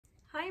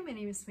Hi, my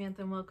name is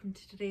Samantha and welcome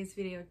to today's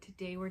video.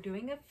 Today we're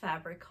doing a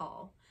fabric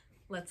haul.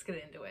 Let's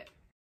get into it.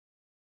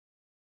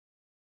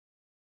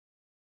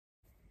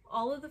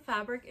 All of the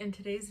fabric in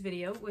today's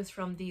video was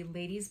from the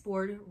Ladies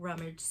Board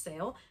Rummage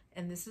sale,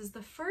 and this is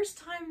the first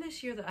time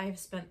this year that I have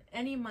spent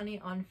any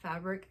money on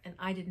fabric, and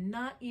I did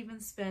not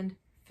even spend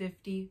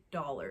 $50.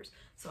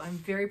 So I'm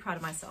very proud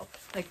of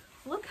myself. Like,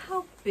 look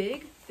how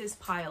big this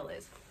pile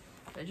is.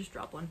 Did I just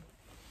drop one?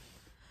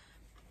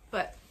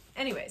 But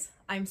anyways,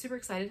 I'm super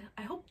excited.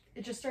 I hope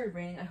it just started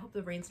raining. I hope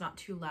the rain's not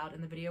too loud in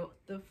the video.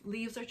 The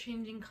leaves are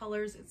changing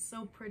colors. It's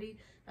so pretty.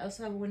 I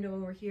also have a window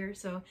over here,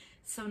 so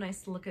it's so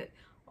nice to look at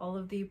all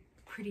of the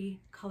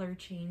pretty color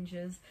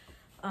changes.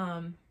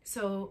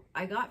 So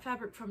I got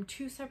fabric from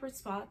two separate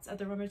spots at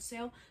the Rummage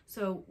sale.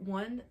 So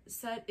one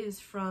set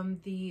is from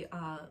the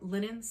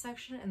linen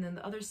section, and then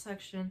the other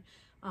section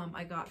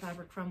I got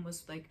fabric from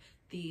was like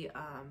the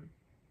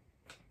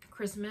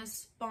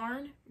Christmas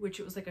barn, which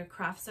it was like a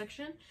craft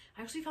section.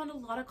 I actually found a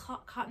lot of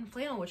cotton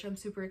flannel, which I'm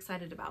super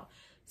excited about.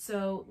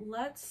 So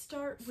let's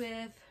start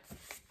with,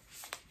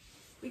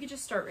 we could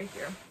just start right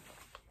here.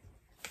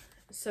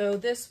 So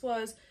this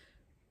was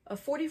a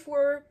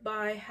 44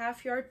 by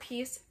half yard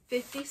piece,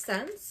 50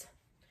 cents.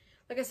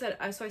 Like I said,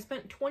 so I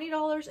spent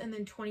 $20 and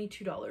then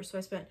 $22. So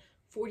I spent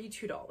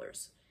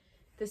 $42.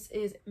 This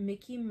is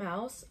Mickey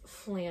Mouse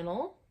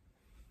flannel.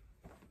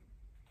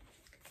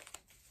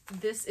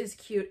 This is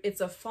cute.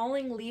 It's a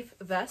falling leaf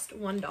vest,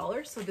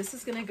 $1. So this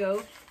is gonna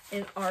go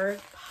in our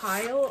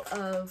pile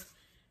of,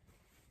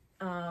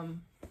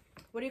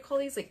 what do you call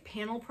these? Like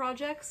panel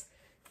projects.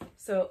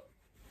 So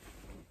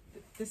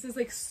this is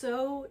like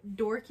so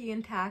dorky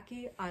and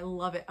tacky. I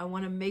love it. I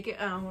wanna make it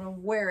and I wanna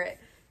wear it.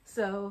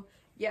 So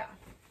yeah,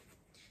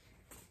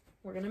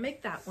 we're gonna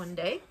make that one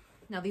day.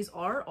 Now these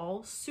are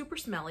all super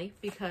smelly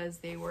because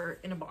they were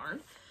in a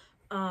barn.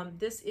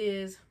 This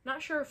is,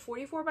 not sure,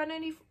 44 by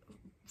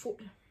 94.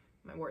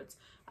 My words.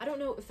 I don't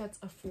know if that's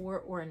a 4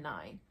 or a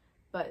 9,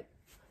 but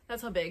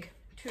that's how big.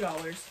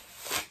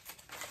 $2.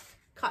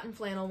 Cotton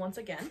flannel once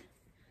again.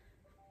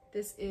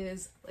 This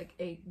is like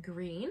a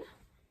green.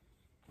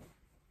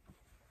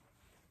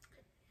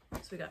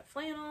 So we got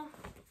flannel,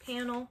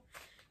 panel,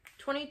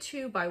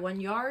 22 by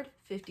 1 yard,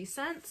 50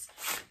 cents.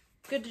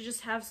 Good to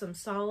just have some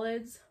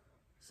solids.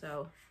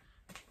 So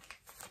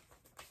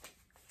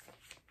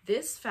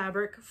this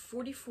fabric,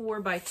 44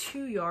 by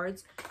 2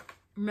 yards.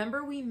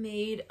 Remember we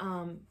made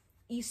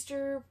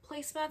Easter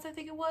placemats, I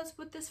think it was,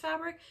 with this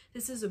fabric.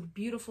 This is a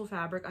beautiful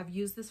fabric. I've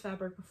used this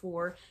fabric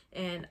before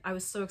and I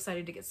was so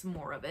excited to get some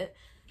more of it.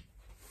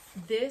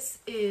 This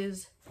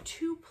is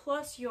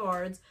 2+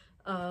 yards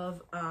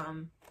of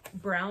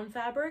brown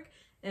fabric,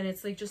 and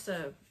it's like just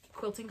a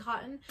quilting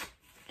cotton.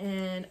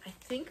 And I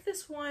think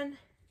this one,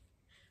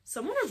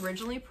 someone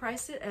originally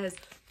priced it as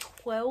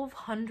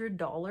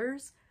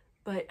 $1,200,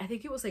 but I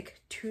think it was like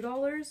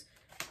 $2.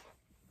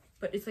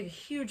 But it's like a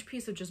huge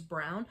piece of just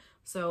brown.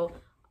 So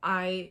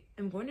I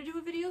am going to do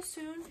a video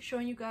soon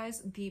showing you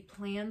guys the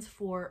plans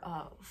for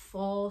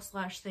fall /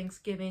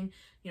 Thanksgiving,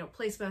 you know,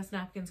 placemats,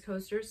 napkins,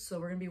 coasters. So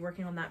we're gonna be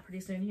working on that pretty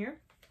soon here.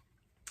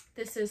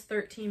 This is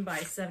 13 by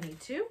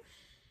 72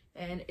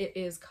 and it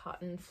is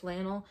cotton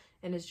flannel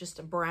and is just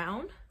a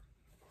brown.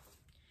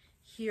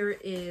 Here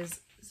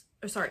is,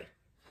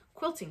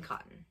 quilting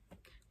cotton.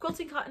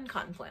 Quilting cotton,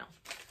 cotton flannel.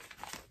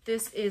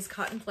 This is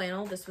cotton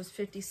flannel. This was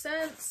 50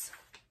 cents.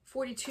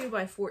 42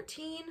 by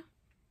 14.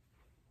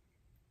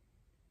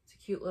 It's a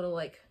cute little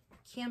like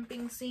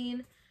camping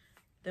scene.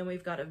 Then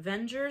we've got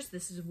Avengers.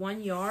 This is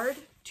 1 yard,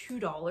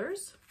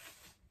 $2.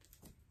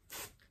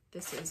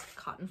 This is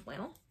cotton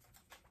flannel.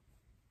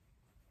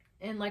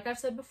 And like I've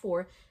said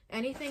before,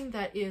 anything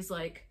that is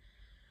like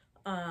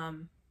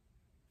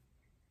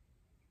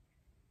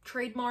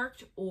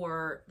trademarked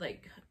or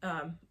like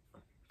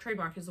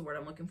trademarked is the word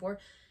I'm looking for,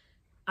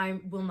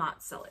 I will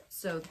not sell it.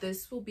 So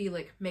this will be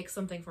like make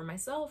something for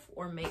myself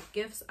or make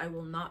gifts. I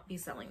will not be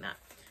selling that.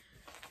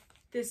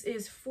 This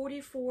is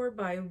 44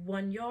 by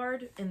 1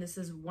 yard and this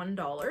is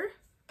 $1.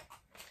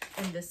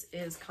 And this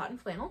is cotton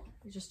flannel.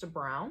 It's just a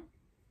brown.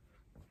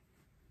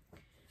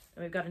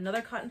 And we've got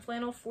another cotton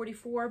flannel,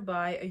 44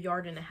 by 1.5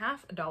 yards,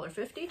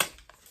 $1.50.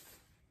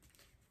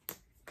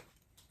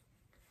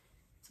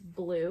 It's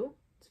blue.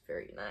 It's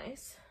very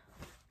nice.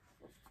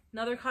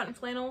 Another cotton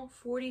flannel,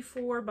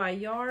 44 by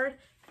yard,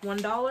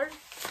 $1.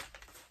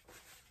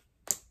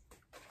 This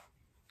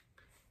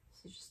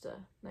is just a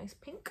nice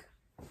pink.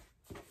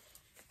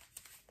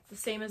 The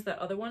same as that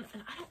other one.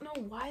 And I don't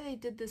know why they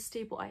did this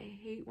staple. I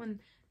hate when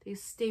they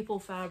staple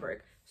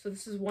fabric. So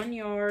this is 1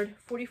 yard,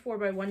 44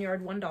 by 1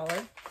 yard,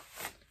 $1.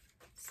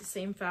 It's the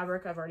same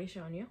fabric I've already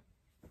shown you.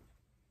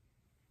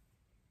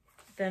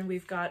 Then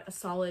we've got a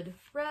solid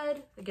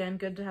red. Again,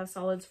 good to have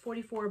solids.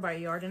 44 by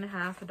 1.5 yards,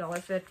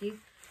 $1.50.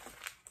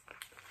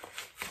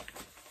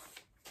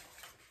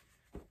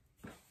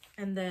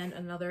 And then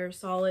another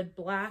solid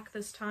black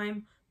this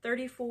time,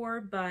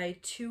 34 by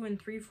 2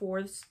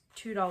 3/4,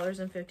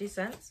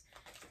 $2.50.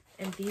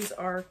 And these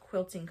are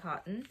quilting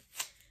cotton.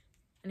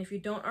 And if you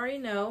don't already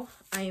know,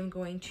 I am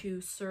going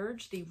to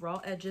serge the raw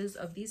edges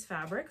of these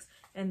fabrics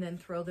and then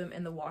throw them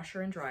in the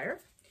washer and dryer.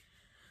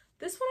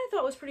 This one I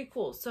thought was pretty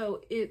cool.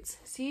 So it's,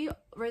 see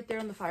right there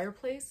on the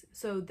fireplace?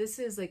 So this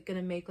is like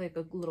gonna make like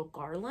a little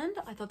garland.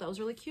 I thought that was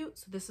really cute.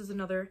 So this is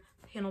another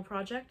panel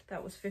project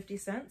that was 50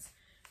 cents.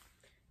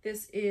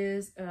 This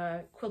is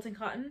quilting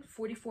cotton,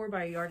 44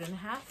 by 1.5 yards,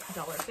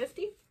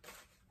 $1.50.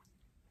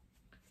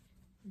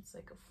 It's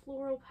like a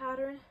floral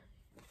pattern.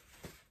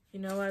 You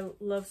know, I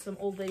love some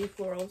old lady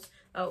florals.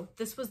 Oh,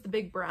 this was the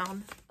big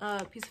brown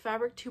piece of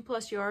fabric,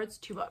 2+ yards,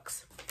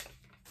 $2.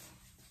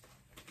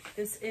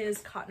 This is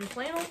cotton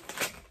flannel.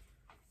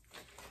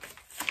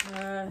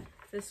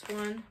 This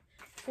one,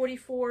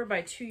 44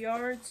 by 2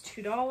 yards,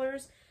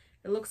 $2.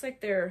 It looks like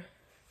they're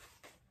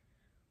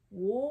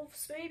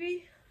wolves,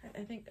 maybe.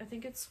 I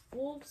think it's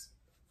wolves.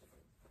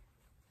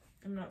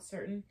 I'm not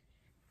certain.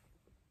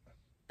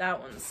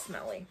 That one's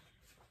smelly.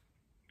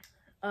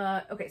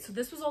 Okay, so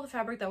this was all the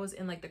fabric that was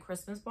in like the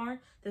Christmas barn.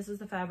 This is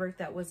the fabric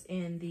that was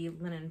in the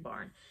linen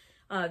barn.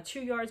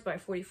 2 yards by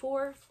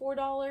 44,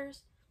 $4.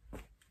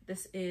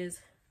 This is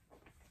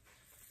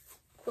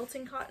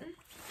quilting cotton.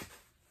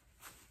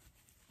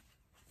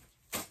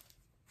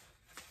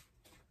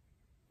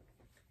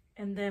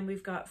 And then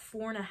we've got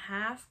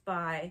 4.5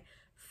 by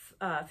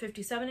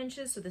 57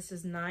 inches. So this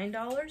is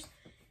 $9.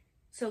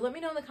 So let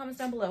me know in the comments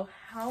down below,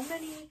 how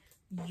many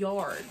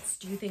yards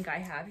do you think I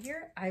have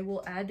here? I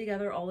will add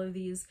together all of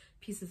these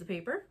pieces of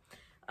paper.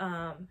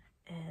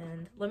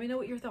 And let me know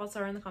what your thoughts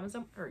are in the comments,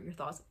 or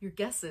your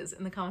guesses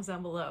in the comments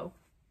down below.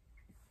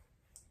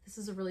 This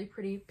is a really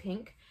pretty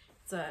pink.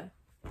 It's a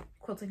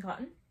quilting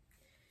cotton.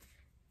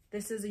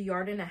 This is 1.5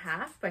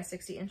 yards by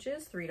 60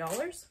 inches,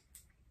 $3.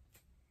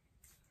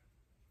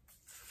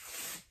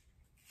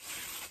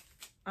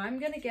 I'm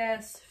gonna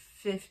guess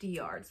 50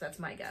 yards. That's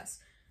my guess.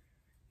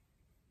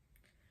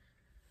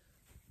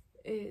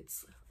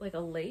 It's like a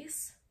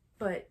lace,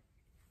 but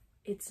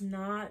it's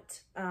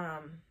not, what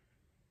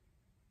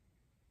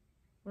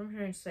I'm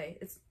trying to say,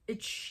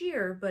 it's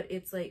sheer, but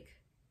it's like,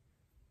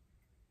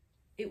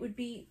 it would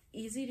be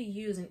easy to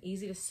use and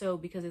easy to sew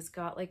because it's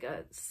got like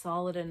a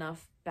solid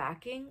enough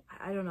backing.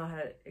 I don't know how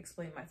to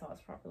explain my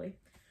thoughts properly.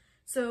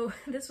 So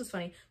this was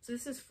funny. So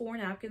this is 4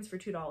 napkins for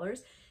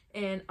 $2.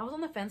 And I was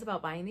on the fence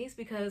about buying these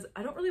because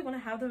I don't really want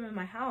to have them in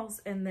my house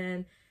and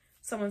then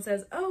someone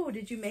says, oh,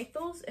 did you make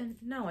those? And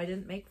no, I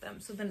didn't make them.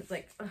 So then it's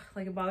like, ugh,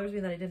 like it bothers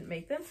me that I didn't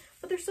make them,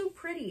 but they're so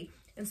pretty.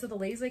 And so the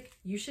lady's like,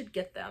 you should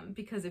get them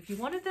because if you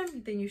wanted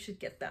them, then you should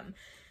get them.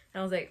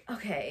 And I was like,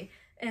 okay.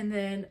 And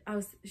then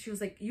she was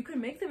like, you can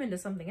make them into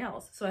something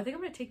else. So I think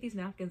I'm gonna take these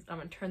napkins, I'm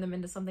gonna turn them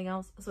into something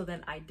else. So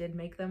then I did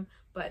make them,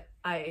 but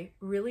I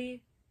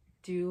really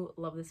do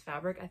love this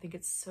fabric. I think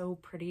it's so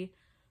pretty.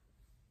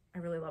 I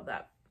really love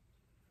that.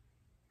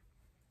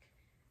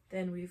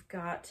 Then we've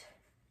got,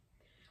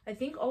 I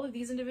think all of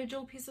these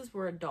individual pieces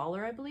were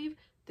 $1, I believe.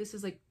 This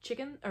is like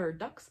chicken or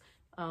ducks.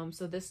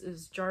 So this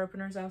is jar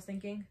openers, I was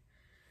thinking.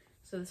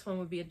 So this one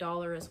would be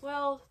 $1 as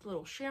well.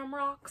 Little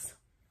shamrocks,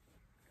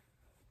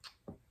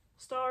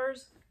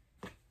 stars.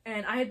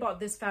 And I had bought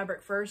this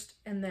fabric first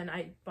and then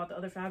I bought the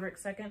other fabric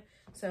second.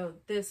 So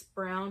this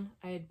brown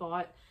I had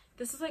bought.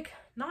 This is like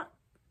not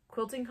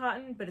quilting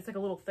cotton, but it's like a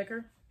little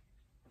thicker.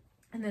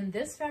 And then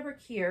this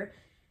fabric here,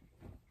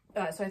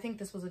 so I think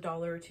this was $1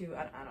 or $2,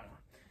 I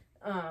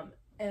don't know.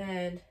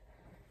 And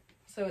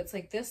so it's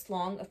like this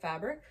long of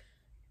fabric.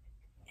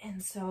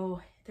 And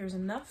so there's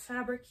enough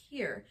fabric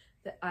here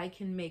that I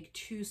can make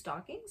 2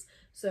 stockings.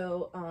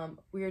 So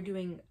we are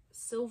doing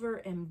silver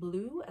and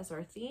blue as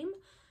our theme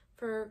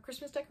for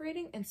Christmas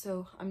decorating. And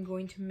so I'm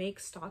going to make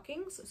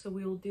stockings. So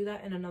we will do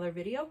that in another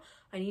video.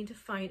 I need to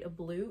find a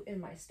blue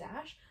in my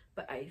stash,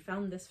 but I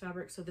found this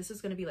fabric. So this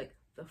is going to be like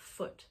the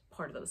foot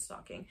part of the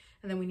stocking.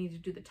 And then we need to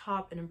do the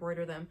top and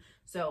embroider them.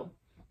 So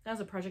that was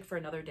a project for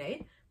another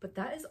day, but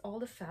that is all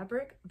the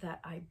fabric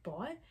that I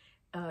bought.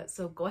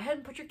 So go ahead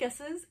and put your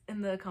guesses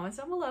in the comments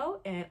down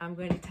below, and I'm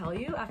going to tell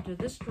you after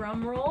this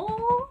drum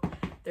roll,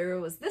 there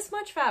was this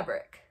much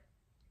fabric.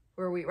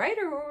 Were we right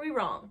or were we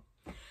wrong?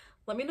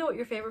 Let me know what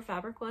your favorite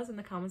fabric was in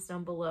the comments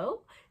down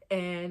below.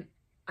 And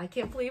I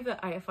can't believe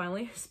that I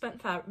finally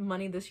spent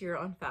money this year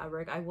on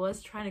fabric. I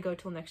was trying to go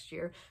till next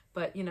year,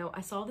 but you know,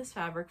 I saw this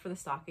fabric for the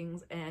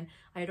stockings and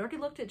I had already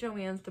looked at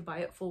Joann's to buy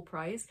it full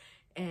price.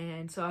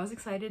 And so I was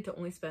excited to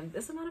only spend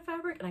this amount of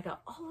fabric and I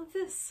got all of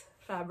this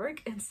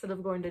fabric instead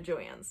of going to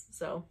Joann's.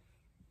 So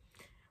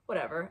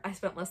whatever, I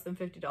spent less than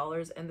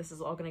 $50 and this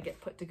is all gonna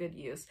get put to good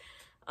use.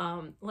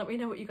 Let me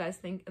know what you guys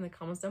think in the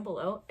comments down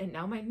below. And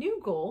now my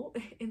new goal,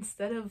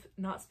 instead of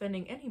not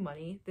spending any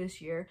money this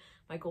year,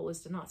 my goal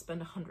is to not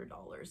spend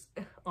 $100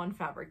 on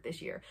fabric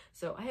this year.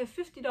 So I have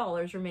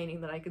 $50 remaining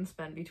that I can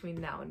spend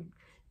between now and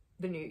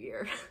the new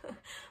year.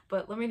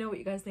 But let me know what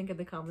you guys think in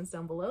the comments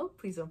down below.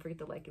 Please don't forget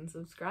to like and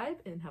subscribe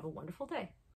and have a wonderful day.